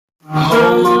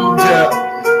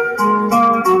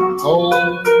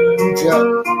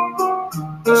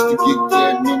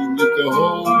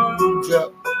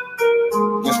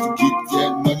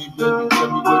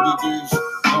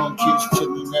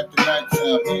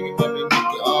hanging underneath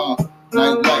the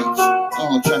night lights.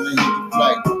 Trying to hit the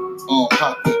flight.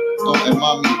 Poppy, and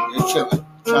mommy, they chillin'.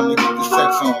 Trying to get the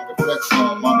sex on, the flex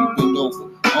on. Mommy bend over.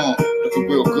 Looking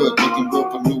real good, looking real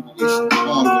maneuverous. Then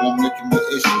I'm licking the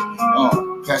issue.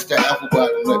 Pass that apple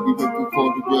bottom, let me rip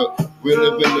before the real. Really,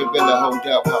 hold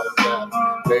up.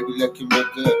 Baby, looking real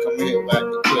good, come here, right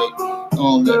the quick.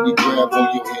 Let me grab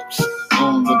on your hips.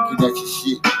 Looking at your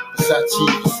shit. Versace.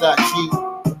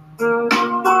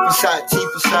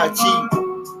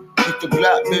 Hit the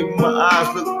block, baby, my eyes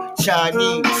look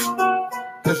Chinese.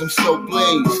 Cause I'm so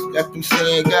blazed. Got them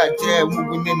saying, goddamn,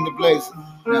 moving in the blaze.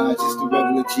 Nah, just a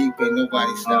regular Jeep, ain't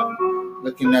nobody stopping.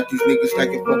 Looking at these niggas like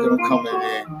a fucking I'm coming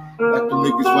in. Got them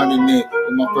niggas running in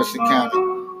with my first encounter.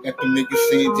 Got them niggas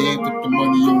saying, damn, put the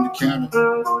money on the counter.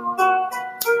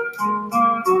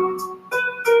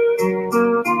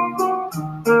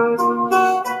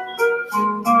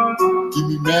 Give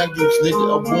me magnums, nigga, I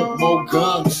want more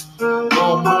guns. More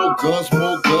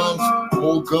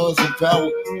guns and power.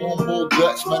 More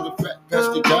guts, matter of fact, pass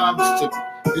the diamonds to me.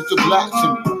 Hit the block to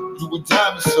me. You a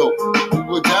diamond, so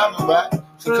you a diamond, right?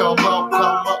 So come up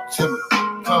to me.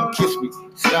 Come kiss me.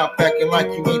 Stop acting like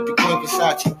you ain't the Queen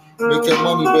Versace. Make that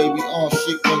money, baby, on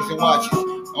shit, rings and watches.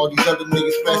 All these other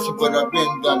niggas flashing, but I've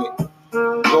been done it.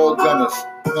 Gold gunners,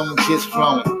 them kids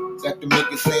flowing. Got the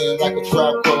niggas saying like a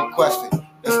Tribe Called Quest.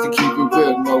 That's to keep it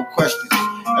real, no questions.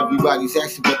 Everybody's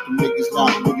asking, but the niggas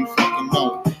not really fucking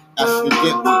knowing.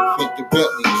 Accidentally, fit the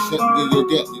Bentley, simply the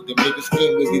niggas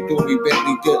came with it, do me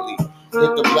Bentley deadly.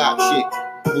 Hit the block shit,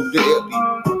 move to Italy.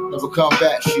 Never come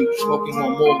back, shoot, smoking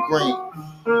on more green.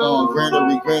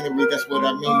 Granary, that's what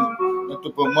I mean.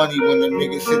 Nothing but money when the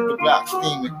niggas hit the block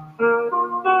steaming.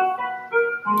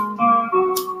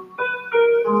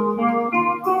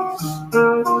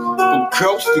 From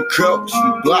coast to coast,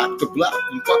 from block to block,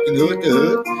 from fucking hood to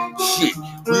hood. Shit,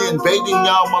 we invading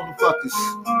y'all motherfuckers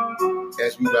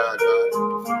as we ride by.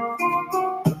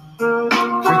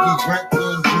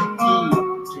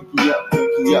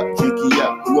 Drinky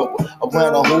up. Grew up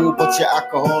around a whole bunch of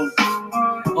alcoholics.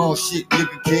 Shit,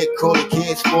 nigga can't call it,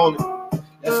 can't spoil it.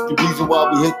 That's the reason why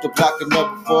we hit the block and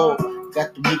never fall.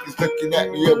 Got the niggas looking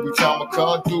at me every time I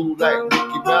come through, like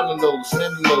Nicky Mellow,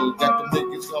 Cinderella. Got the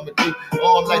niggas coming through,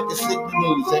 on like the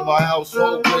signals. In my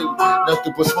household, baby,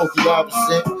 nothing but Smokey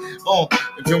Robinson.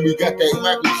 And then we got that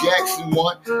Michael Jackson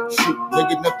one. Shoot,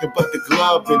 nigga, nothing but the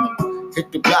glove in them.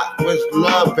 Hit the block, where's the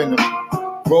love in them?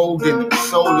 Rolled in them,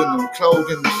 soul in them, clothed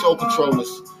in them, soul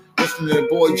controllers. Listening to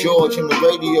Boy George on the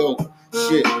radio.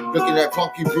 Shit, looking at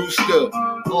Funky Brewster.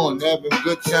 Having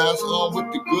good times, with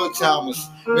the good timers.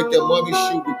 Make that money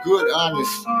shoot with good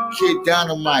honest. Kid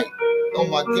Dynamite. Oh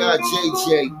my God,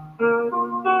 JJ.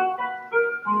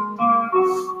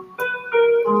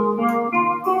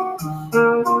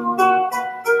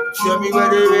 Tell me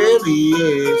what it really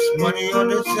is. Money on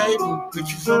the table,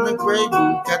 bitches on the grave.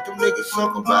 Got them niggas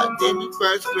talking about Demi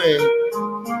first grade.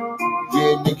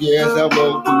 Yeah, nigga, as I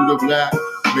roll through the block,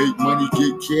 make money,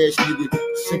 get cash, nigga.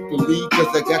 Simply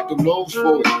cause I got the loaves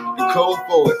for it, the code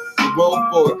for it, the roll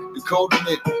for it, the code in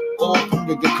it, all from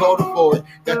the Dakota for it.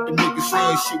 Got the niggas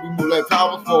saying shit, we move like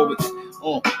power forwards. I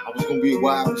was gonna be a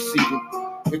wide receiver.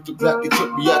 Hit the block, they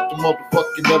took me out the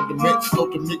motherfucking element.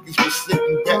 Thought the niggas was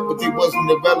sitting back, but they wasn't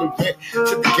irrelevant to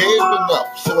the game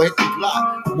enough. So I hit the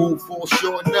block, move forward,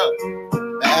 showing up.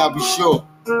 I'll be sure.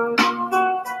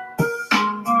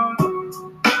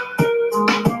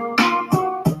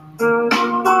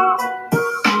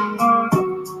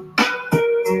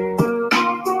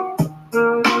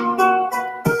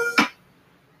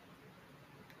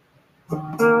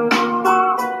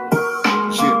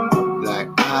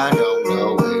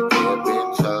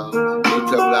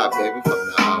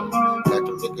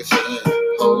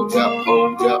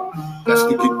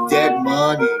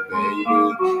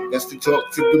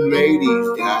 Talk to the ladies,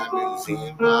 diamonds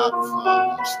in my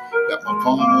palms. Got my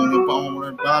palm on the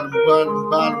bottom,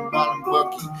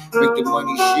 bucky. Make the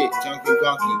money shit, junky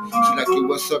gunky. She like, hey,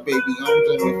 what's up, baby? I'm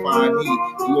doing fine.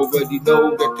 You already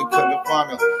know that the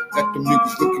California. Got them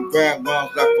niggas looking bad,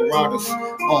 moms like piranhas.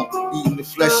 Eating the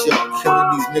flesh up, killing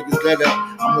these niggas let up.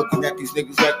 I'm looking at these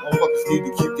niggas like motherfuckers need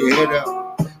to keep their head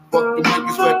up. Fuck them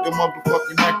niggas like them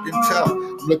motherfucking acting tough.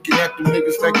 I'm looking at them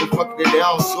niggas like they fucking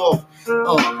down soft. I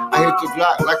hit the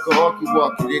block like a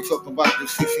walkie-walkie. They talking about the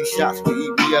 16 shots for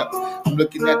EB up. I'm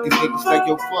looking at these niggas like,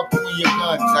 yo, fuck you and your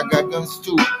guns. I got guns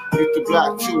too. Hit the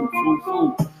block too.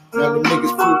 Foo. Now them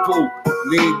niggas poo-poo.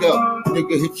 Laid up.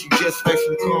 Nigga hit you just like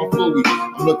some Kung Fu.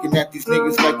 I'm looking at these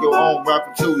niggas like your own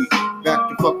Ratatouille. Back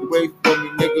the fuck away from me,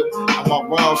 nigga. I'm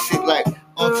around shit like,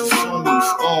 On to Sunnis,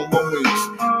 on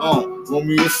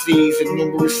Romeo C's and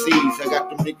numerous C's. I got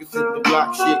them niggas in the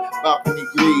block shit, bopping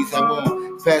degrees. I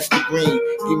want pass the green,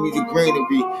 give me the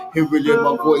greenery. Hear it in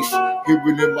my voice, hear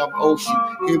it in my ocean,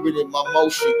 hear it in my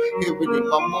motion, hear it in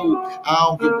my mood. I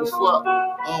don't give a fuck,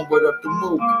 what up the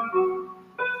mood.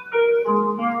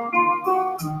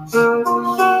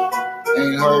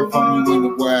 Ain't heard from you in a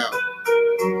while.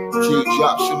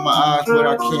 Teardrops in my eyes, but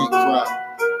I can't cry.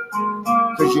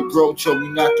 Cause your bro told me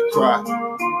not to cry.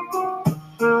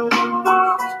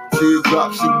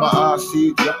 Teardrops in my eyes,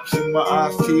 teardrops in my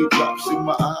eyes, teardrops in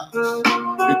my eyes.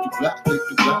 Hit the block, hit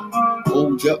the block.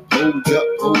 Hold up, hold up,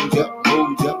 hold up,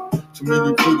 hold up. Too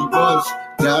many pretty ones.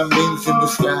 Diamonds in the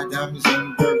sky, diamonds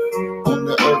on the earth. On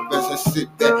the earth as I sit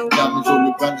back. Diamonds on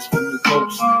the runners from the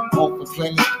coast. On from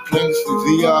planets to planets, the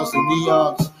ZRs and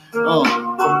neons.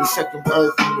 From the second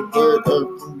earth, from the third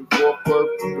earth, from the fourth earth,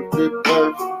 from the fifth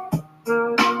earth.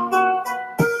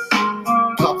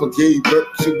 Papa gave birth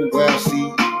to the wild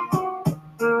seed.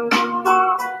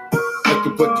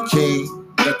 Nothing but the king,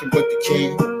 nothing but the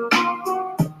king.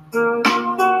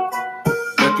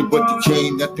 Nothing but the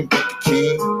king, nothing but the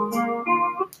king.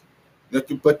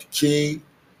 Nothing but the king.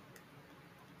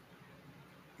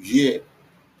 Yeah.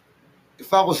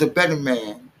 If I was a better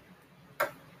man,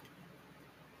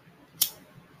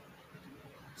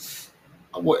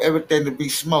 I want everything to be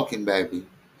smoking, baby.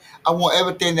 I want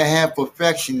everything to have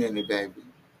perfection in it, baby.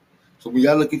 So when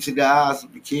y'all look into the eyes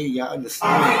of the king, y'all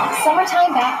understand.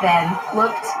 Summertime back then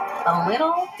looked a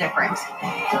little different.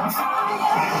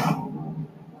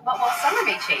 But while summer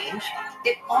may change,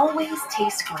 it always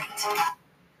tastes great.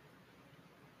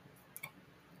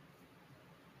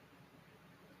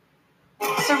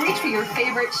 So reach for your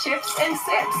favorite chips and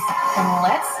sips, and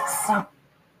let's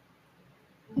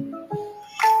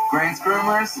Grand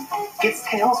Groomers gets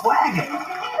tails wagging.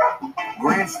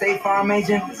 Grand State Farm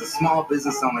Agent is a small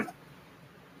business owner.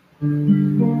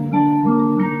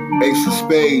 Ace of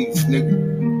Spades, nigga.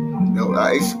 No,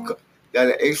 got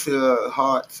an Ace of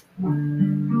Hearts.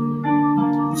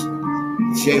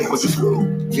 J for the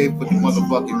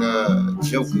motherfucking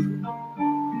Joker.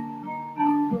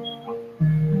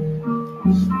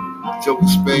 Joker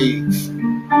Spades.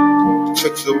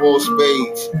 Tricks of the wall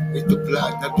spades. Hit the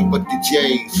block, nothing but the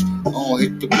J's.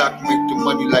 Hit the block, make the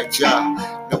money like Ja.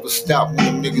 Never stop when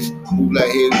them niggas move like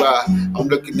hey why. I'm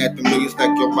looking at them niggas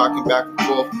like you're rocking back and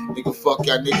forth. Nigga, fuck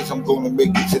y'all niggas, I'm gonna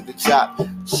make it to the top.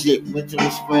 Shit, winter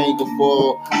and spring or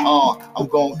fall. I'm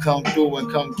gonna come through and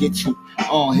come get you.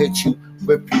 Hit you,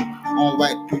 rip you,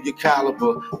 right through your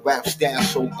caliber. Rap style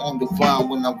so on the ground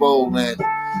when I'm rolling.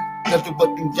 Nothing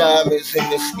but them diamonds in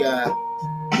the sky.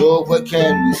 Lord, what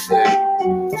can we say?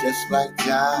 Just like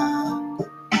Ja.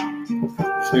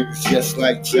 Niggas just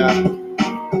like Ja.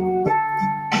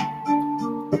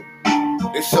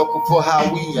 They sucker for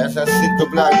how we, as I sit the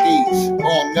block these.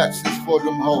 Nuts is for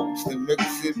them hoes. Them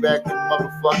niggas sit back and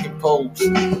motherfucking pose.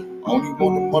 Only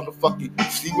want to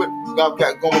motherfucking see what y'all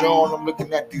got going on. I'm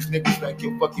looking at these niggas like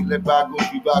yo fucking let bygones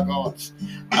be bygones.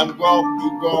 I'm grown,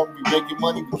 you grown, we making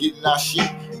money, we getting our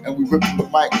shit, and we ripping the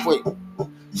mic quick.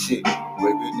 Shit, baby,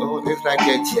 it's like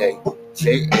that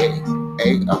J-A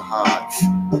hearts.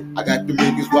 I got the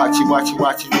niggas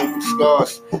watching over the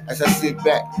scars. As I sit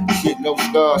back, shit, no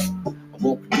scars. I'm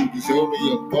walking through this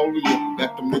area,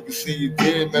 got them niggas seeing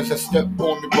damn as I step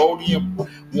on the podium.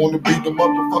 Wanna be the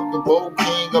motherfucking bold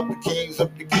king of the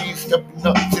kings, stepping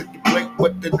up to the plate,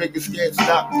 but the niggas can't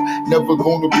stop. Never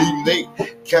gonna be late.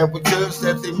 Characters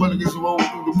that they niggas roll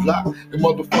through the block. The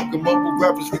motherfucking mumble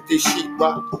rappers get their shit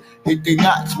rocked. Hit they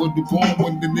knots when the boom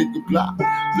when the nigga block.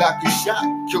 Block is shot,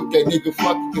 kill that nigga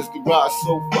fucking cause the rod's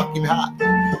so fucking hot.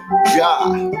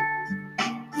 Ja.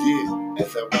 Yeah,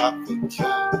 as I rock with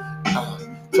Ja.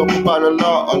 Talk about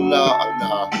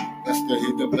Allah. That's the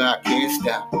hit the block, can't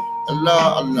stop.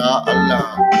 Allah.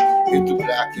 Hit the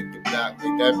block,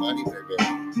 make that money, baby.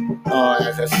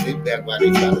 As I sit back while they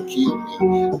try to kill me.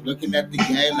 Looking at the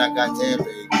game like I damn,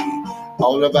 baby.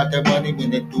 All about that money when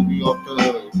they threw me off the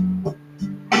hood.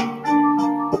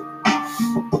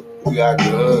 We out the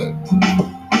hood.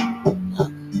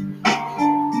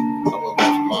 I went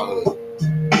back to my hood.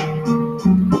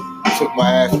 Took my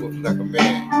ass whooped like a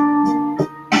man.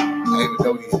 I even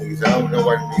know these niggas. I don't know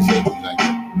why the niggas hate me like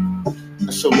that.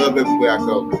 I show love everywhere I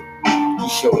go. You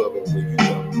show love everywhere you go.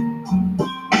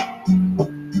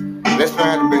 Let's learn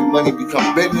how to make money,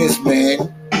 become businessmen,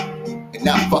 and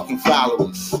not fucking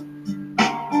followers.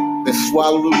 Let's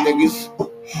swallow them niggas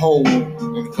whole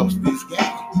when it comes to this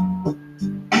game.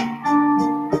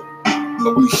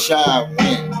 But we shall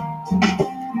win.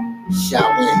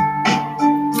 Shall win.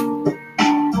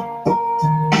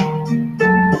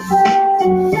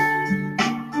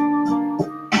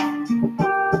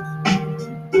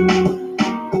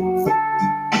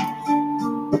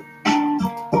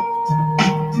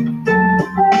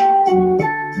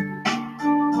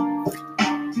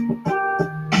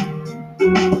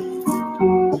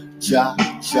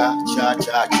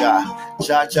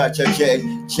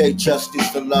 J, justice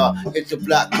the law. Hit the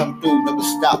block, come through, never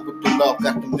stop with the law.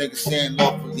 Got them niggas saying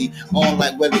lawfully, on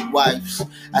like wedded wives.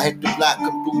 I hit the block,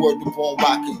 come through, word the phone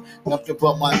rocking. Nothing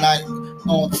but my night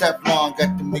on Teflon.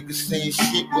 Got them niggas saying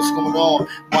shit, what's going on?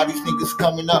 Why these niggas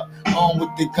coming up, on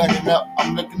with their gunning up?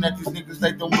 I'm looking at these niggas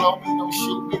like, don't blow me, don't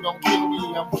shoot me, don't kill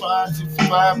me. I'm trying to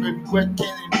survive, baby, what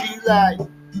can it be like?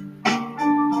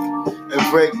 A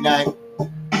break night.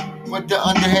 What the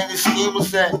underhanded scheme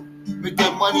was that? Make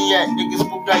that money at niggas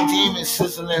move like demons,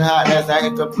 sizzling hot as I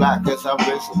hit the block as I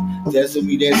wrestle. Dazzle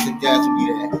me this and dazzle me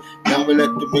that. Now we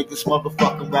let the niggas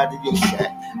motherfucking ride in your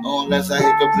shack. Unless I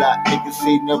hit the block, niggas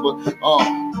say never.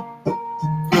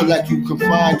 Feel like you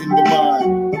confined in the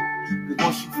mind. But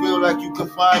once you feel like you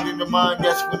confined in the mind,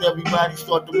 that's when everybody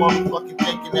start to motherfucking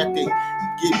thinking that they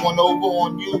get one over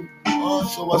on you.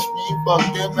 So I scream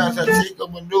fuck them as I take a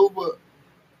maneuver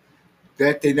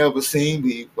that they never seen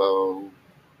before.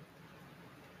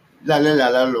 La la la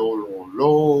la lo lo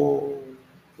lo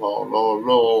lo lo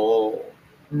lo.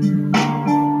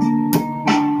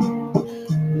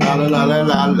 La la la la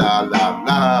la la la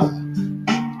la.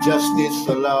 Justice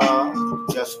Allah,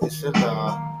 justice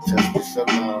Allah, justice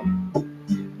Allah.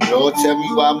 Lord, tell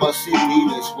me why must it be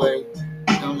this way?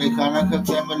 Don't they kinda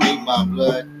contaminate my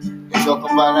blood? They talk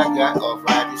about I got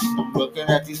arthritis. I'm looking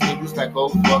at these niggas like, oh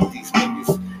fuck these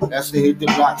niggas. That's to hit the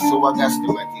block, so I got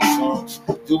to write these songs.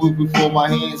 Do it before my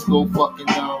hands go fucking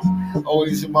numb.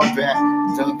 Always in my back,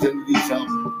 tongue to these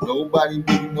nobody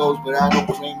really knows, but I don't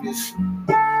claim this.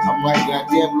 I'm like,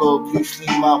 goddamn Lord, please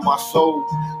clean out my soul.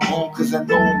 Cause I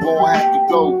know I'm gonna have to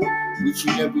go.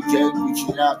 Reaching every day,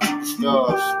 reaching out to the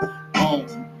stars.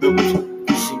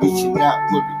 Reaching out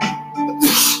with it.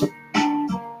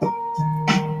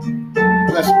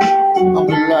 Bless me,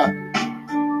 alhamdulillah.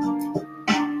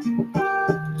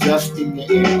 Just in the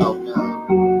air out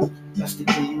now. That's to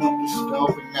clean up the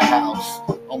stuff in the house.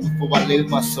 Before I lay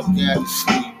myself down to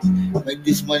sleep. Make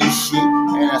this money shit,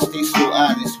 and I stay so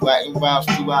honest. Writing rhymes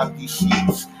throughout these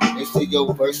sheets. They say,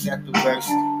 yo, verse after verse,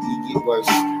 we get worse.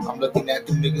 I'm looking at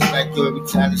them niggas like, yo, every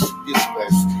time this shit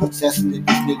disperse. Assassinate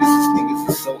these niggas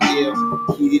is so ill.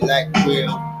 Heated like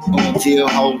grill, on jail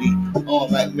holy,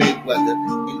 on like Mayweather,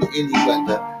 in the indie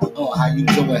weather. How you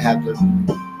doing, Had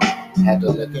to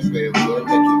looking real good,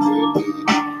 looking real good.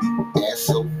 Ass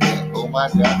so fat, oh my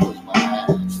God, close my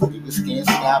eyes. Niggas can't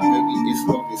stop, baby, it's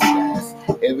no disguise.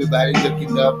 Everybody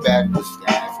looking up at the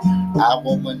skies. I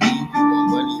want money, you want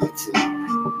money too.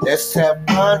 Let's have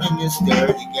fun in this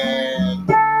dirty game.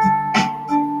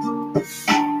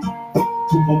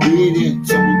 Put my beat in,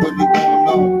 tell me what they going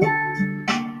on.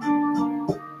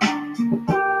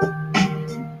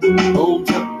 Hold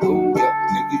up,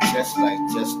 nigga, just like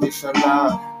justice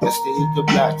Allah. Just to hit the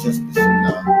block, justice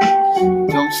Allah.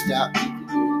 Don't stop,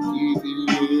 people, give it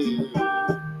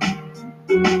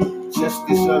in.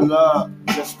 Justice Allah,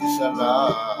 justice Allah.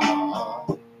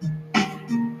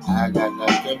 I got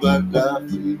nothing but love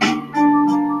for you.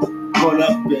 Caught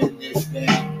up in this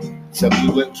thing. Tell me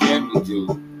what can we do?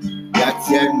 Got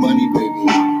that money, baby.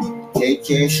 They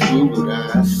can't screw with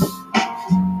us.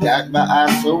 Got my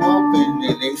eyes so open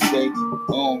and they say,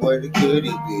 oh, where could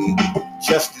it be?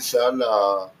 Justice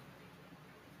Allah.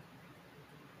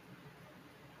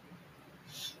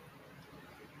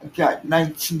 I got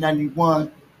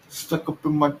 1991 stuck up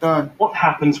in my thumb. What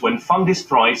happens when fungus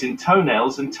thrives in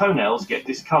toenails and toenails get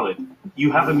discolored?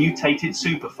 You have a mutated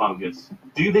super fungus.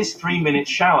 Do this 3-minute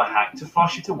shower hack to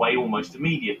flush it away almost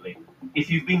immediately. If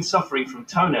you've been suffering from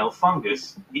toenail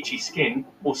fungus, itchy skin,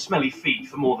 or smelly feet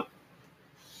for more than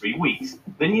 3 weeks,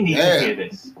 then you need to hear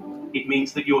this. It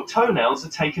means that your toenails are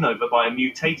taken over by a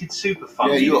mutated super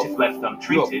fungus that if left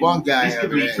untreated, this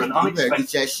could lead to an unexpected...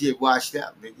 Get that shit washed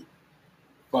out, nigga.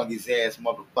 Fungus ass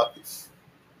motherfuckers.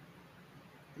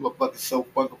 Motherfuckers so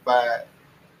funkified.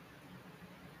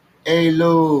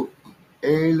 Alo,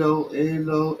 alo,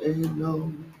 alo,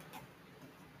 alo.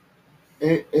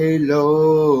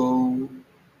 Alo.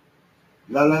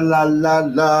 La la la la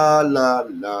la la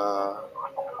la.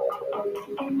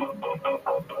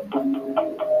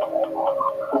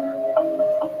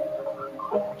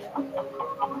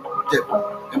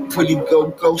 That pretty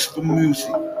gospel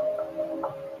music.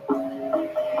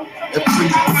 That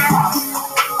pretty.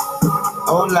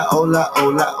 Hola, hola,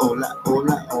 hola, hola,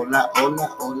 hola, hola, hola,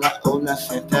 hola, hola,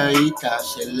 Senorita.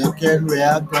 She looking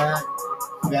real good.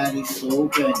 Body so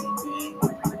banging,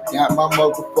 man. Got my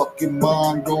motherfucking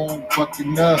mind going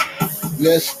fucking up.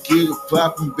 Let's get it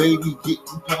poppin', baby,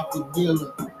 getting poppin'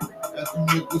 dealer. At the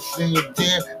niggas singing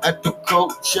damn at the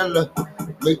Coachella.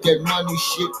 Make that money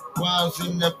shit rhymes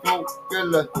in that folk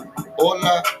filler.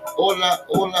 Hola, hola,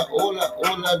 hola, hola,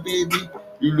 hola, baby.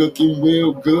 You looking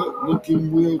real good,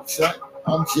 looking real tight.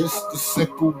 I'm just a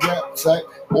simple rap type,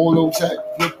 auto type,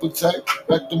 flipper type.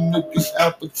 Got them niggas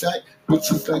appetite.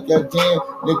 Bitches like goddamn,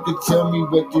 nigga tell me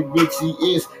what the Richie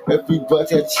is.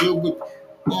 Everybody that chill with,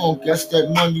 that's that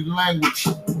money language.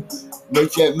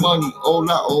 Make that money,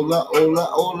 hola, hola, hola,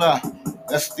 hola.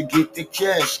 That's to get the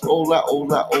cash, hola,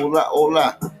 hola, hola,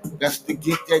 hola. That's to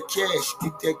get that cash,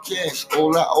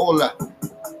 hola, hola.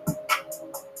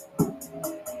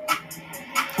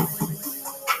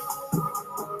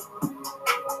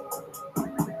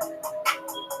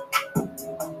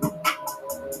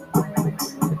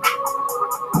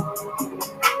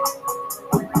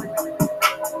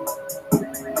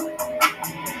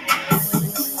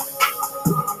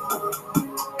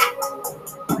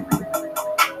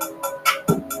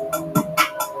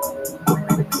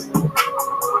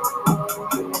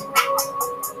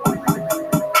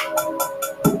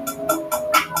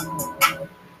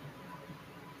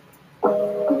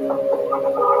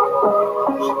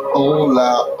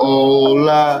 Hola,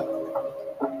 hola,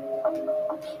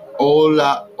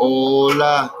 hola, hola,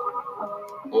 hola,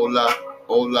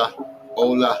 hola, hola,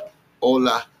 hola,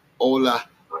 hola, hola, hola,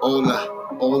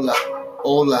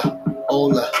 hola,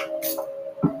 hola,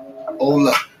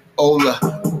 hola, hola,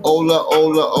 hola,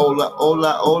 hola, hola,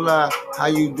 hola, hola. How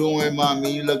you doing,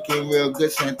 mommy? You looking real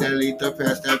good. Santa Lita,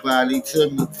 pass that body to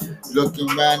me. Looking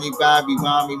Ronnie, Bobby,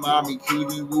 mommy,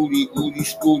 cutie, woody, ooty,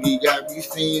 spooty. Got me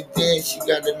seeing dance. She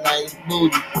got a nice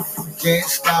booty. Can't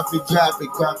stop it, drop it,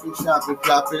 crop it, chop it,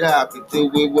 flop it, hop it, till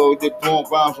we roll the bomb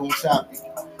bombs on top it.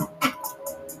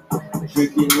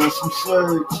 Drinking on some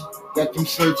surge, got them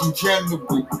surgeon general.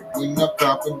 When I'm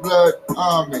popping blood,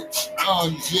 homage,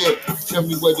 yeah. Tell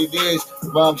me what it is,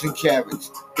 bombs and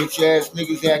carrots. Bitch ass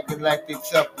niggas acting like they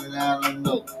tough, and I don't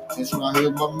know. Since I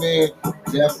heard my man,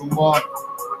 Jeff from Mark,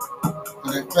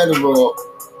 for that federal,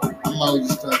 I'm always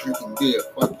just start drinking beer.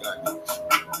 Fuck y'all niggas.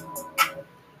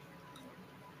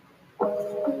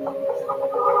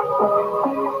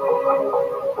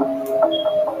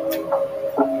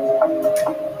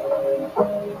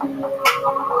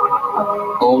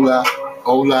 Hola,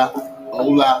 hola,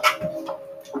 hola,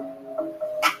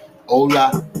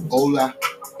 hola, hola,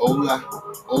 hola,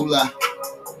 hola.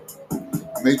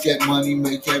 Make that money,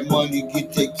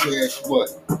 get that cash what?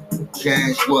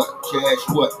 Cash what?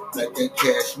 Like that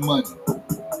cash money.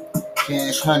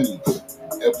 Cash honeys.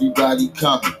 Everybody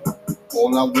coming.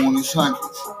 All I want is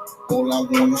hundreds. All I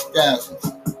want is thousands.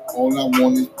 All I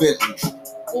want is Bentleys.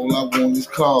 All I want is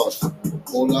cars.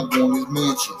 All I want is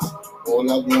mansions.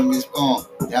 All I want is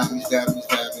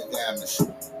diamonds.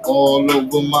 All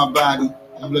over my body.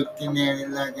 I'm looking at it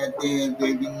like I did,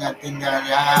 baby. Nothing got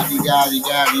it.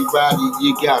 Body.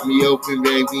 You got me open,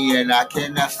 baby, and I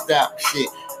cannot stop. Shit.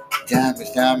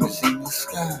 Diamonds in the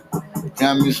sky.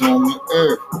 Diamonds on the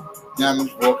earth.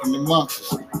 Diamonds walking amongst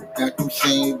us. Got them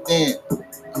saying, damn,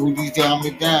 who these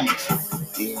diamonds?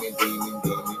 Demon,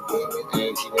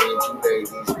 angie, ladies,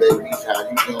 babies. How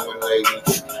you doing,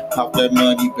 ladies? Pop that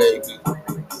money, baby.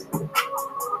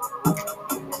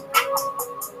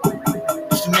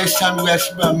 So next time you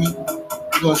ask about me,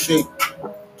 you're gonna say,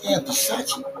 damn,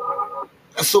 Versace.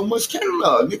 That's so much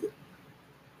catalog, nigga.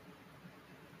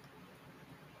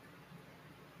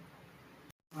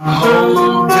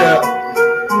 Hold up.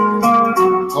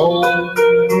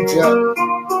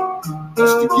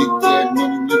 Just to get that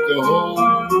money, nigga.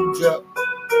 Hold up.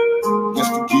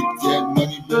 Just to get that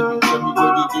money, baby. Tell me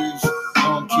what it is.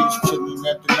 Kids chillin'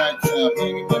 at the nighttime,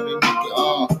 baby. Nigga,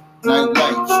 night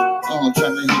lights. Trying to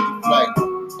hit the flight.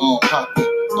 Poppy.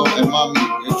 And mommy,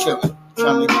 they chillin'.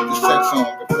 Trying to get the sex on,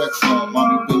 the flex on.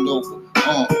 Mommy bend over.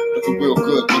 Looking real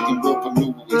good, looking real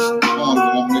maneuverous. Then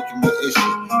I'm licking the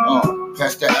issues.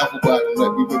 Pass that apple bottom,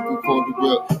 let me rip before the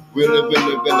real. Really,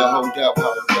 hold out.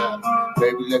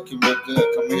 Baby, looking real good,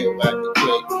 come here, right the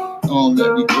quick. Let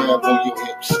me grab on your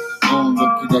hips.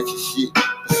 Looking at your shit.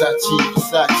 Versace.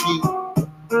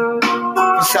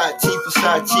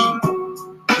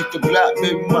 With the block,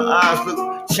 baby, my eyes look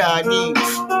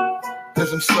Chinese.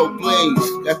 Cause I'm so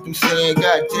blazed. Got them saying,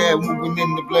 goddamn, moving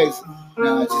in the blaze.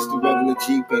 Nah, just a regular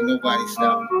Jeep, ain't nobody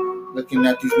stopping. Looking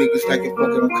at these niggas like a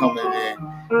fucking I'm coming in.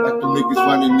 Got them niggas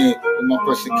running in with my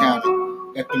first encounter.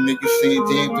 Got them niggas saying,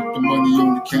 damn, put the money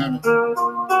on the counter.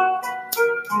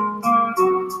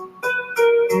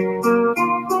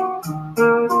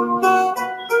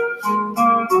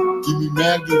 Give me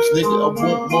magnums, nigga, I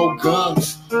want more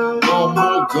guns. More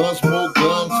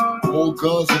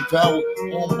guns and power.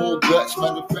 More guts,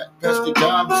 matter of fact, pass the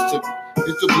diamonds to me.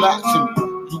 It's a block to me.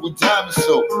 You a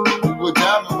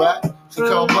diamond, right? So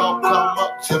come up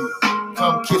to me.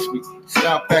 come kiss me.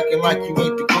 Stop acting like you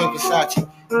ain't the Queen Versace.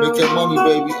 Make that money,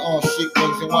 baby, on shit,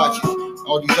 rings and watches.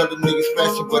 All these other niggas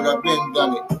flashing, but I've been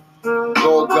done it.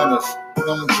 Gold gunners,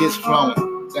 no just flowing.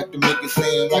 Got the niggas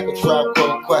saying like a Tribe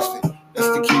Called Question. That's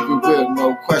to keep it real,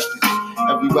 no questions.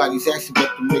 Everybody's asking,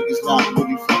 but the niggas not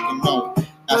really fucking knowing.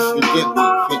 Accidentally,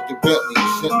 fit the Bentley,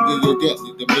 accidentally.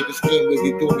 The niggas came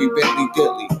really do me Bentley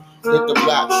Deadly. Hit the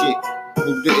block shit,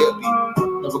 move to Italy.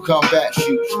 Never come back,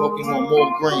 shoot, smoking on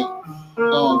more green.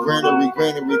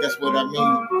 Granary, that's what I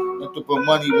mean. Nothing but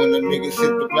money when the niggas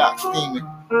hit the block steaming.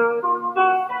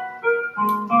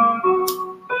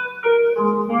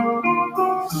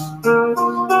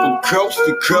 From coast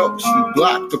to coast, from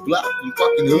block to block, from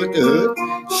fucking hood to hood.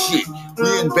 Shit,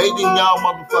 we invading y'all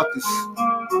motherfuckers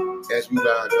as we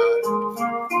ride by.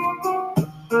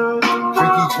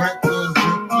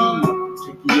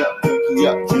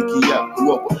 Drinky up.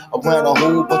 Grew up around a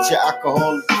whole bunch of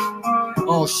alcoholics.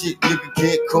 Oh shit, nigga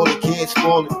can't call it, can't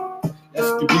spoil it. That's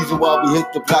the reason why we hit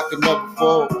the block and never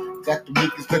fall. Got the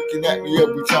niggas looking at me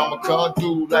every time I come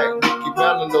through, like Nicky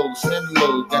Mello, Cindy.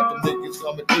 Got the niggas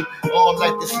coming through on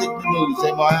like the signals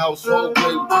in my household,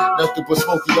 baby. Nothing but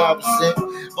Smokey Robinson.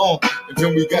 And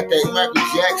then we got that Michael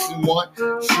Jackson one.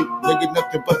 Shoot, nigga,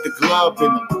 nothing but the glove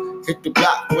in them. Hit the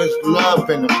block, where's the love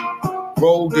in them?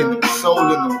 Rolled in them,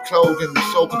 soul in them, clothed in them,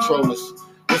 soul controllers.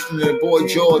 Listening to Boy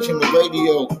George on the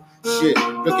radio. Shit,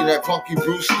 looking at Funky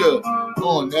Brewster.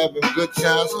 Having good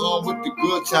times, with the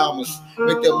good timers.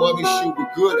 Make that money shoot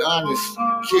with good honest.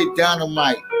 Kid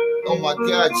Dynamite. Oh my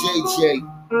God, JJ.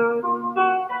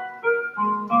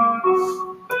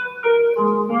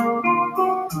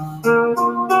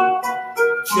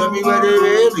 Tell me what it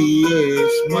really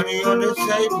is. Money on the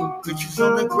table, bitches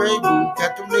on the grave.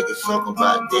 Got them niggas talking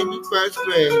about Demi first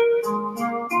grade.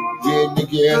 Yeah,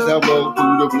 nigga, as I roll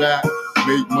through the block,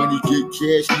 make money, get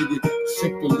cash, nigga.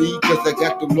 Simply cause I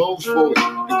got the loads for it,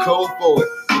 the code for it,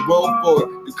 the road for it,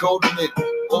 the code in it,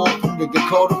 all from the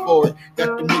Dakota for it.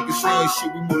 Got the niggas saying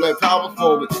shit, we move like power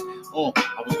forwards. I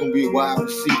was gonna be a wide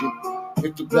receiver.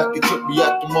 Hit the block, they took me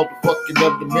out the motherfucking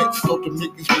element. Thought the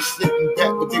niggas was sitting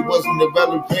back, but they wasn't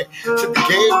irrelevant to the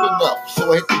game enough.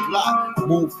 So I hit the block,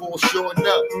 move forward, sure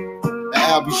enough.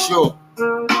 I'll be sure.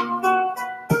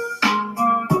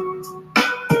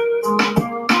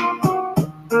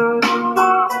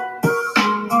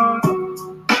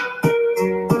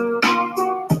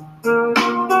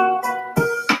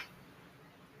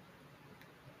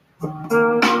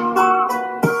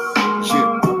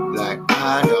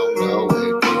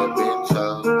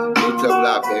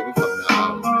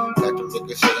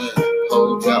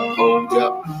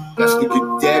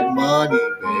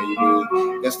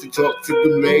 Talk to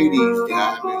the ladies,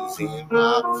 diamonds in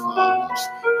my phones.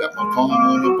 Got my palm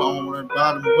on the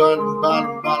bottom,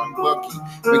 bucky.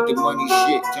 Make the money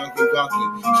shit, junky gunky.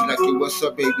 She like, hey, what's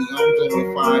up, baby? I'm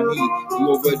doing fine. You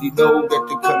already know that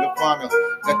the California.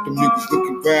 Got them niggas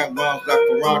looking bad, moms like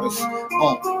piranhas.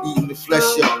 Eating the flesh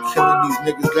up, killing these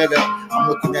niggas let up. I'm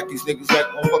looking at these niggas like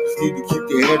motherfuckers need to keep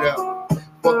their head up.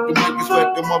 Fuck them niggas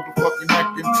like them motherfucking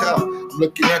acting tough. I'm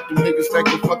looking at them niggas like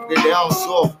the fuck they down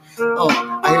soft.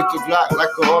 I hit the block like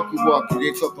a walkie-walkie.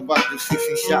 They talking about the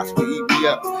 16 shots for EB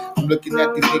up. I'm looking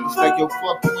at these niggas like, yo,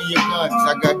 fuck you and your guns.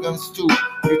 I got guns too.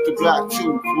 Hit the block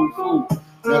too. Foo.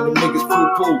 Now them niggas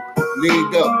poo.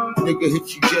 Laid up. Nigga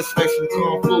hit you just like some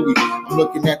Kung Fu. I'm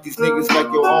looking at these niggas like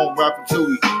your own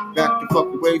Ratatouille. Back the fuck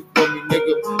away from me,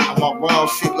 nigga. I'm around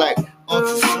shit like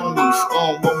Auntie Sunnis,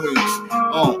 one weeks,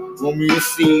 Romeo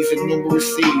C's and numerous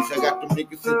C's. I got them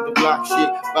niggas in the block shit,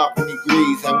 bopping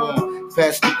degrees. I want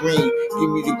past the green, give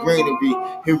me the greenery.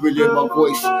 Hear it in my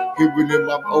voice, hear it in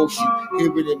my ocean,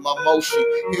 hear it in my motion,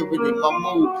 hear it in my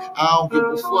mood. I don't give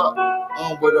a fuck,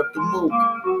 what up the mood.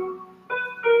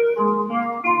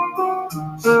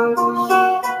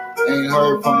 Ain't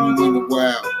heard from you in a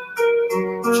while.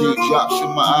 Teardrops in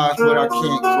my eyes, but I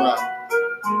can't cry.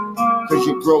 Cause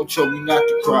your bro told me not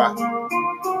to cry.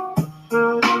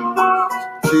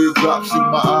 Teardrops in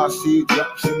my eyes,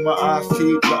 teardrops in my eyes,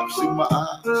 teardrops in my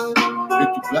eyes.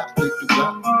 Hit the block.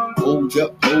 Hold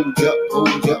up.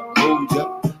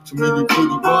 Too many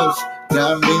pretty ones.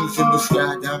 Diamonds in the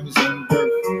sky, diamonds on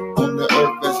the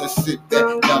earth as I sit there.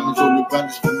 Diamonds all around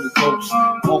us from the coast.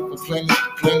 From planets to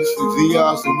planets, the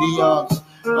ZRs and neons.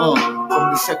 From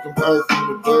the second earth, from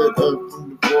the third earth, from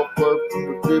the fourth earth, from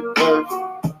the fifth earth.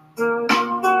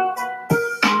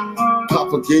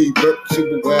 Papa gave birth to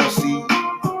the wild seed.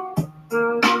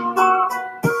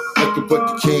 Nothing but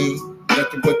the king,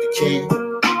 nothing but the king.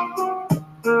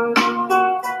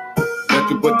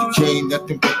 Nothing but the king,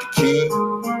 nothing but the king.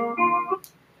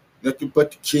 Nothing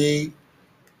but the king.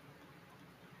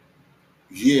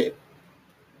 Yeah.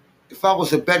 If I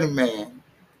was a better man,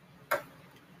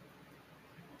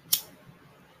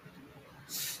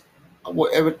 I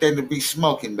want everything to be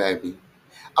smoking, baby.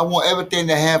 I want everything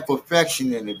to have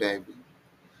perfection in it, baby.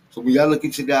 So when y'all look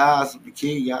into the eyes of the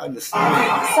king, y'all understand.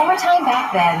 Summertime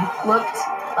back then looked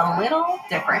a little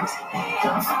different.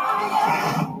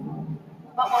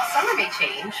 But while summer may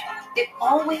change, it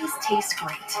always tastes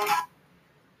great.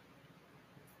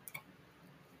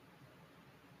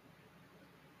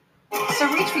 So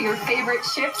reach for your favorite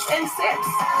chips and sips,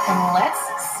 and let's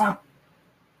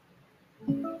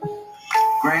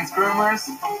Grant's Groomers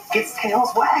gets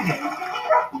tails wagging.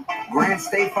 Grant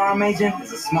State Farm Agent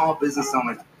is a small business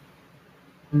owner.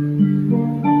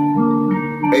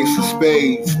 Ace of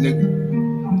spades, nigga.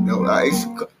 No,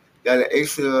 got an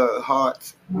ace of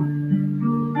hearts.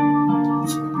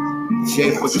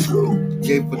 J for the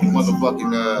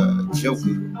motherfucking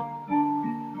Joker.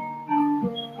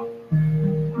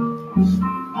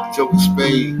 Joker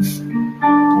spades.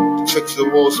 Tricks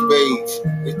of all spades.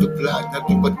 Hit the block,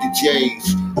 nothing but the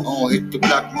J's. Hit the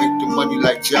block, make the money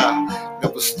like Ja.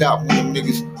 Never stop when them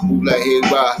niggas move like hey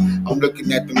why. I'm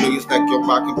looking at them niggas like you're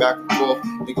rocking back and forth.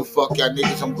 Nigga, fuck y'all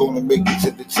niggas, I'm gonna make it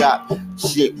to the top.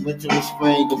 Shit, winter and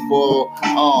spring or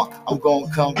fall. I'm gonna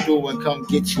come through and come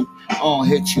get you.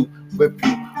 Hit you, rip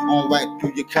you, right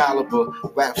through your caliber.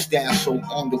 Rap style so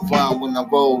on the ground when I'm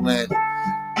rolling.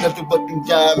 Nothing but them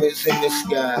diamonds in the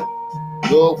sky.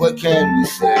 Lord, what can we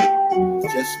say?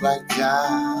 Just like Ja.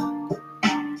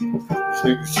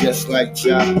 Niggas just like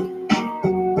Ja.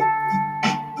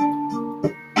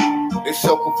 They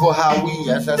sucker for how we,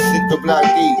 as I sit the block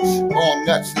these. On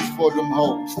nuts is for them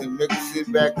hoes. Them niggas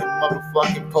sit back and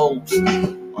motherfucking pose.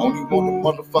 Only wanna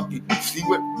motherfucking see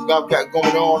what y'all got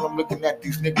going on. I'm looking at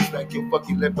these niggas like you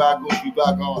fucking let bygones be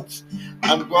bygones.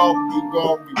 I'm grown, you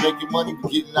grown, we making money, we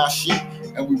getting our shit,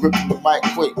 and we ripping the mic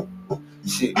quick.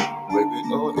 Shit, baby,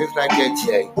 it's like that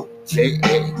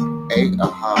J-A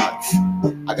hearts.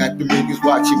 I got the niggas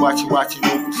watching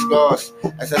over scars.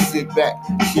 As I sit back,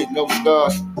 shit, no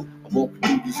scars. I'm walking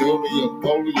through this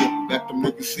volume. Got them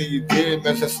niggas seeing damn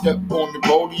as I step on the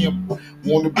podium.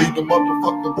 Wanna be the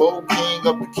motherfucking bowl king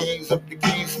of the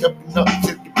kings, stepping up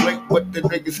to the plate, but the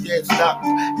niggas can't stop.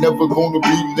 Never gonna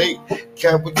be late.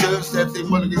 Characters that they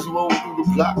niggas roll through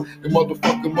the block. The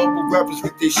motherfucking mumble rappers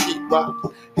get their shit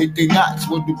rocked. Hit they knots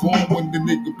with the boom when the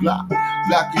nigga block.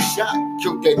 Block is shot,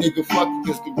 killed that nigga fucking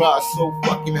cause the ride so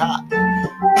fucking hot.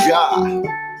 Ja,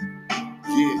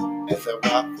 yeah, as I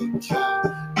rock with Ja.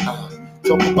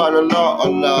 Talk about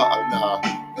Allah.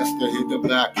 That's the hit the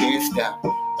block, can't stop.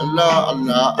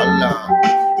 Allah.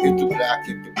 Hit the block,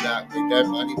 make that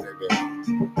money, baby.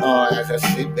 As I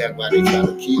sit back while they try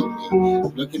to kill me.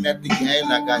 Looking at the game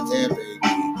like I damn, baby.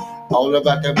 All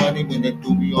about that money when they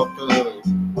threw me off the hood.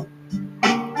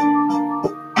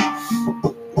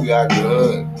 We got the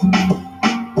hood.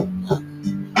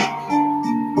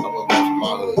 I went back to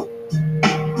my hood.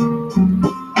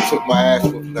 Took my ass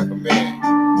whooped like a man.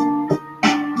 I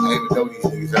even know these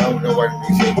niggas. I don't know why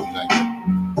these niggas hate me like that.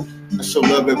 I show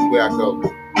love everywhere I go.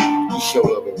 You show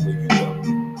love everywhere you go.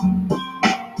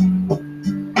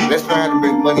 Let's learn how to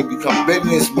make money, become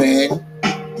businessmen,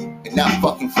 and not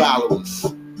fucking followers.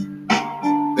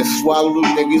 Let's swallow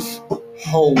them niggas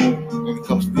whole when it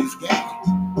comes to this game.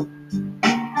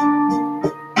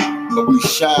 But we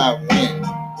shall win.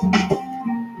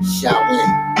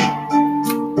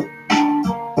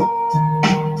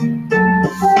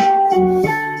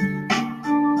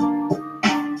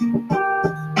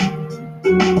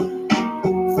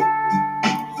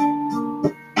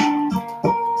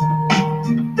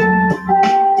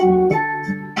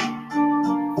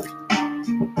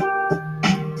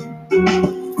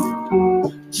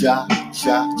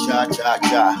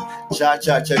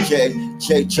 Cha,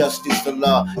 justice the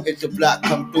law. Hit the block,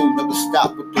 come through, never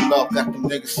stop with the law. Got them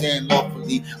niggas saying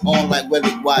lawfully, on like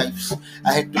wedded wives.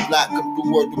 I hit the block, come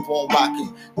through, word up on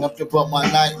rocking. Nothing but my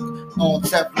night on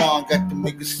Teflon. Got them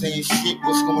niggas saying shit,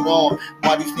 what's going on?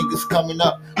 Why these niggas coming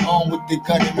up, on with their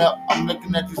gunning up? I'm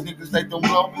looking at these niggas like, don't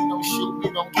blow me, don't shoot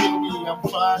me, don't kill me. I'm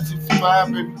trying to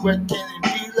survive, baby, what can it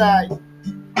be like?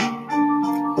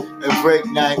 A break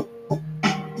night.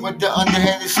 What the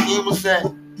underhanded scheme was that?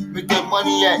 Make that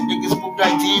money at niggas move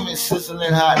like demons,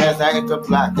 sizzling hot as I hit the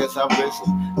block as I wrestle.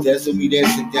 Dazzle me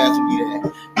this and dazzle me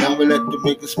that. Now we let the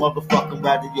niggas motherfucking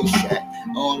ride in your shack.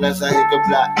 Unless I hit the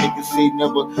block, niggas say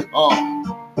never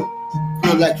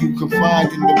feel like you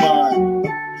confined in the mind.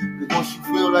 Cause once you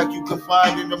feel like you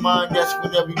confined in the mind, that's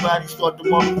when everybody start to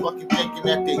motherfucking thinking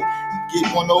that they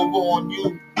get one over on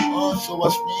you. So I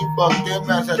scream fuck them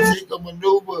as I take a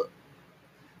maneuver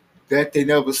that they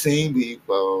never seen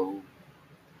before.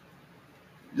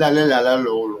 La la la la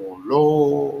lo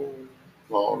lo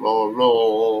lo lo lo.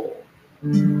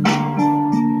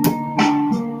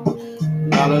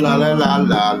 La la la la la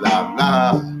la la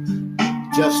la.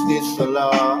 Justice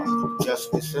Allah,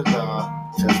 justice Allah,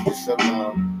 justice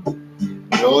Allah.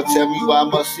 Lord, tell me why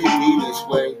must it be this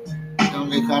way? Don't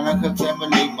they kinda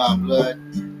contaminate my blood?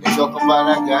 They talk about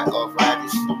I got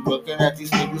arthritis. I'm looking at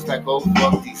these niggas like, oh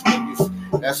fuck these niggas.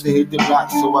 That's to hit the block,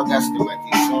 so I got to write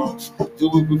these songs. Do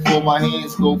it before my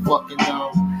hands go fucking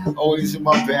numb. Always in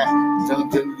my back, tongue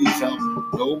to the tongue.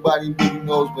 Nobody really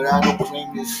knows, but I don't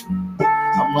claim this.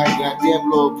 I'm like, goddamn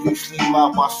Lord, please sleep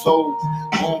out my soul.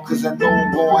 Cause I know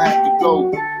I'm gonna have to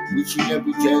go. Reaching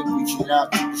every day, reaching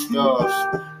out to the stars.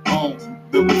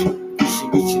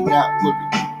 Reaching out with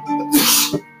it.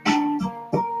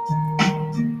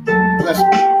 Bless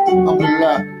me, I'm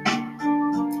alive.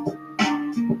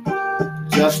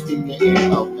 Just in the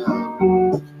air out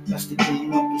now. That's the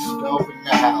clean up the stove in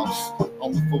the house.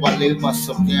 Before I lay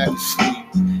myself down to sleep.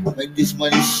 Make this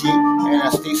money shit, and I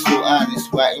stay so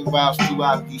honest. Writing rhymes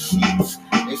throughout these sheets.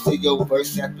 They say, yo,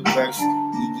 verse after verse,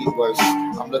 we get worse.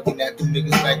 I'm looking at them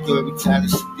niggas like, yo, every time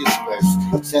this shit disperse.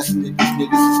 Assessing that these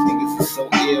niggas is so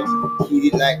ill.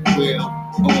 Heated like grill,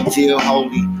 on jail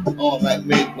holy, on like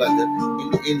Mayweather,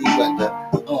 in any weather.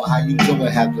 How you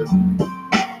doing, Heather?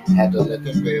 Heather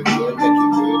looking real good,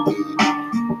 looking real good.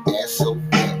 Ass so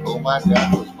fat, oh my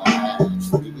God, close my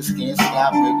eyes. Niggas can't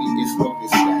stop, baby, it's no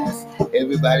disguise.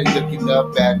 Everybody looking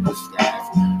up at the skies.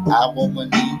 I want money,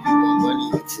 you want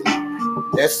money too.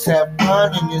 Let's have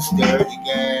fun in this dirty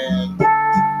game.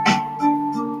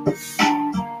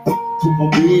 Put my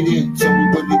beat in, tell me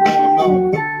what they gonna know.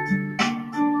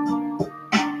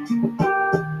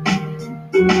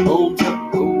 Hold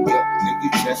up, nigga,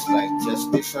 just like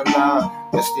justice Allah.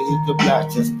 Let's stay hit the block,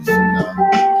 justice Allah.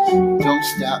 Don't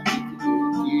stop, people,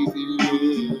 give it.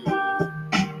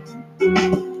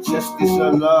 Justice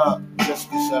Allah,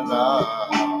 justice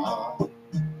Allah.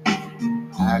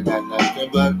 I got nothing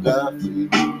but love for you.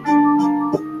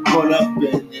 Caught up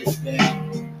in this thing.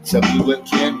 Tell me what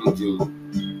can we do?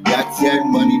 Got that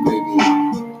money, baby.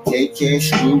 They can't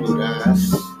screw with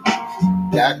us.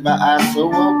 Got my eyes so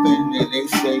open and they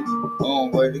say, oh,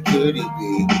 where could it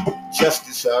be?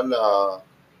 Justice Allah.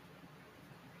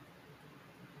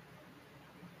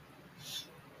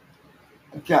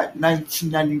 I got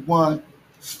 1991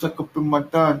 stuck up in my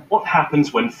thumb. What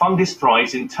happens when fungus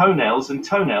thrives in toenails and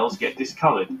toenails get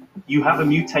discolored? You have a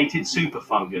mutated super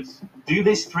fungus. Do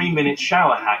this 3-minute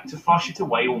shower hack to flush it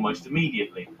away almost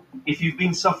immediately. If you've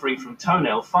been suffering from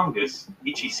toenail fungus,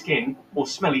 itchy skin, or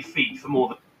smelly feet for more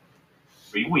than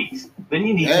 3 weeks, then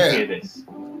you need to hear this.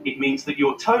 It means that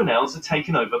your toenails are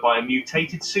taken over by a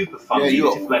mutated super fungus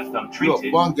that if left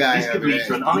untreated, this could lead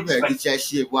to an unexpected... Get that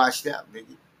shit washed out,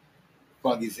 nigga.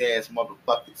 Fungus ass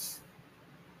motherfuckers.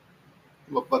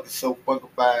 Motherfuckers so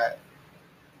funkified.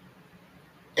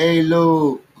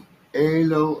 Alo,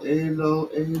 alo, alo,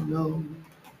 alo.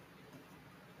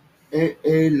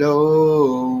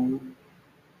 Alo.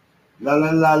 La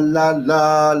la la la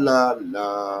la la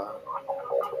la.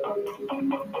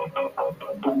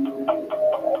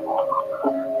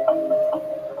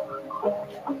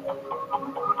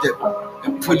 That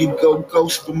pretty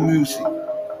gospel music.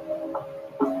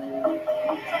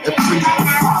 That pretty.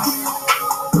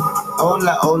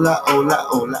 Hola, hola, hola,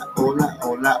 hola, hola,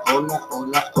 hola, hola,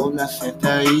 hola, hola,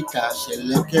 Sentarita. She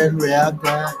looking real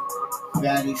good.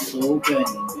 Body so banging,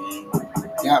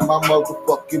 man. Got my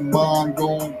motherfucking mind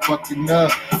going fucking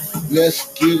up.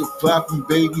 Let's get it poppin',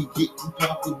 baby, getting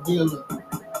poppin' dealer.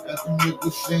 At the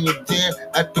niggas singing damn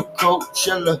at the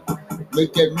Coachella.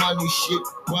 Make that money shit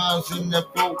rhymes in that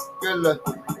folk filler.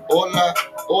 Hola,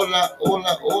 hola,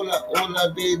 hola, hola,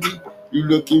 hola, baby. You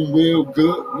looking real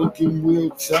good, looking real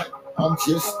tight. I'm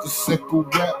just a simple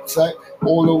rap type,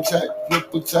 auto type,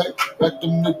 flipper type, got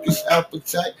them niggas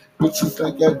appetite. Bitches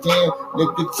like that damn,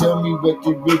 nigga tell me what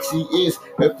the richie is.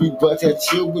 Everybody that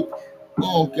chill with,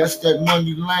 that's that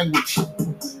money language.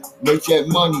 Make that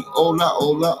money, hola,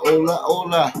 hola, hola,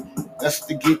 hola. That's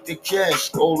to get the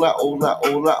cash, hola, hola,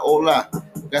 hola, hola.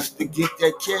 That's to get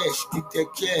that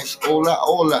cash, hola,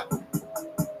 hola.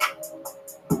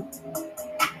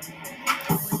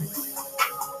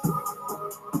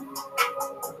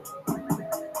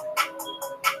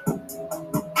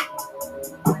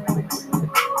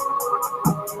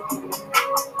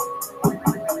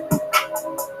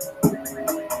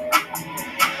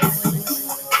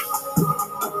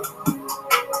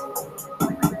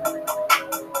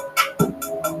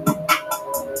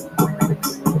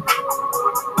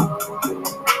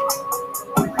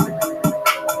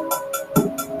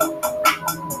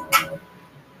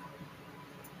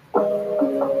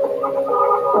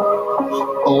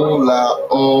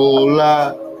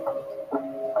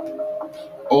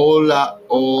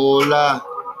 hola,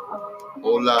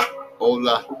 hola, hola,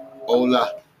 hola,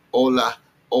 hola, hola,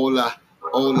 hola,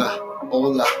 hola,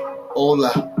 hola,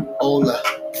 hola, hola,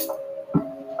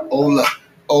 hola,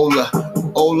 hola,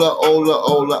 hola, hola,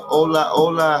 hola, hola,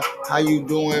 hola. How you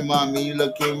doing, mommy? You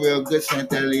looking real good,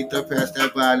 Santalita. Pass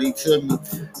that body to me.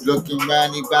 Looking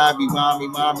Ronnie, Bobby,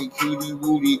 mommy, cutie,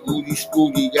 woody, ooty,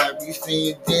 spooty. Got me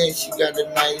seeing dance, she got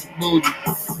a nice booty.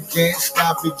 Can't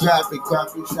stop it, drop it, crop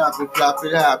it, chop it, flop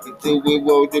it, hop it. Till we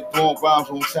roll the bombs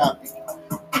on top it.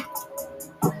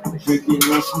 Drinking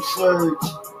on some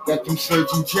surge, got them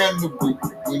surgeon general.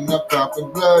 When I'm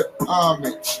popping blood,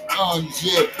 orange,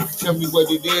 jet. Tell me what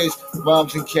it is,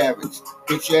 bombs and carrots.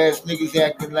 Bitch ass niggas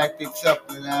acting like they tough,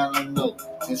 and I don't know.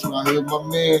 Since I heard my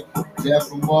man, Jeff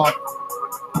from Mark,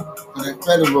 for that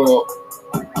federal,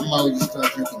 I'm always just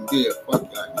start drinking beer.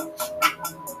 Fuck y'all niggas.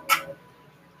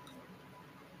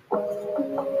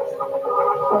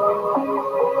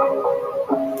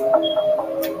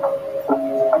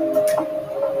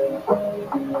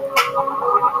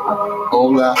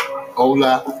 Hola,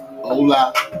 hola,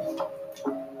 hola,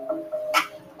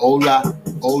 hola,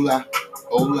 hola,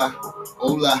 hola,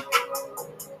 hola.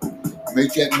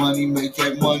 Make that money,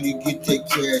 get that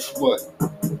cash what?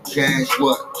 Cash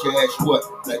what? Cash what?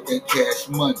 Like that cash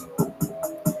money.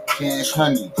 Cash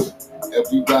honeys.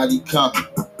 Everybody coming.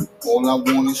 All I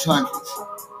want is hundreds.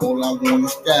 All I want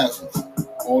is thousands.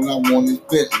 All I want is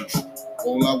Bentleys.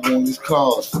 All I want is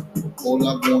cars. All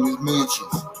I want is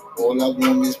mansions. All I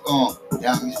want is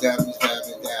diamonds, diamonds,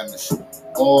 diamonds, diamonds.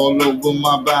 All over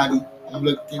my body. I'm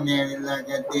looking at it like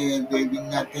I did, baby.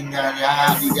 Nothing out of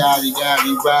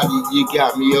hottie, body. You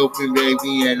got me open,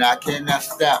 baby, and I cannot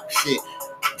stop. Shit.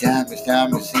 Diamonds,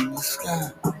 diamonds in the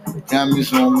sky.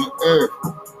 Diamonds on the earth.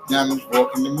 Diamonds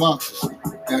walking amongst us.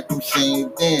 Got them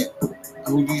saying, damn,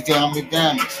 who these diamonds?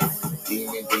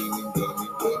 Demon,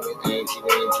 Angie,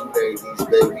 ladies,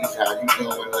 babies. How you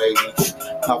doing, ladies?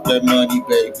 Pop that money,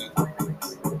 baby.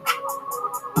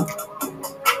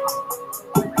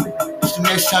 So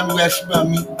next time you ask about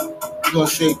me, you're gonna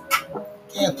say,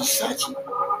 damn, Versace.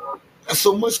 That's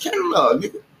so much catalog,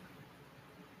 nigga.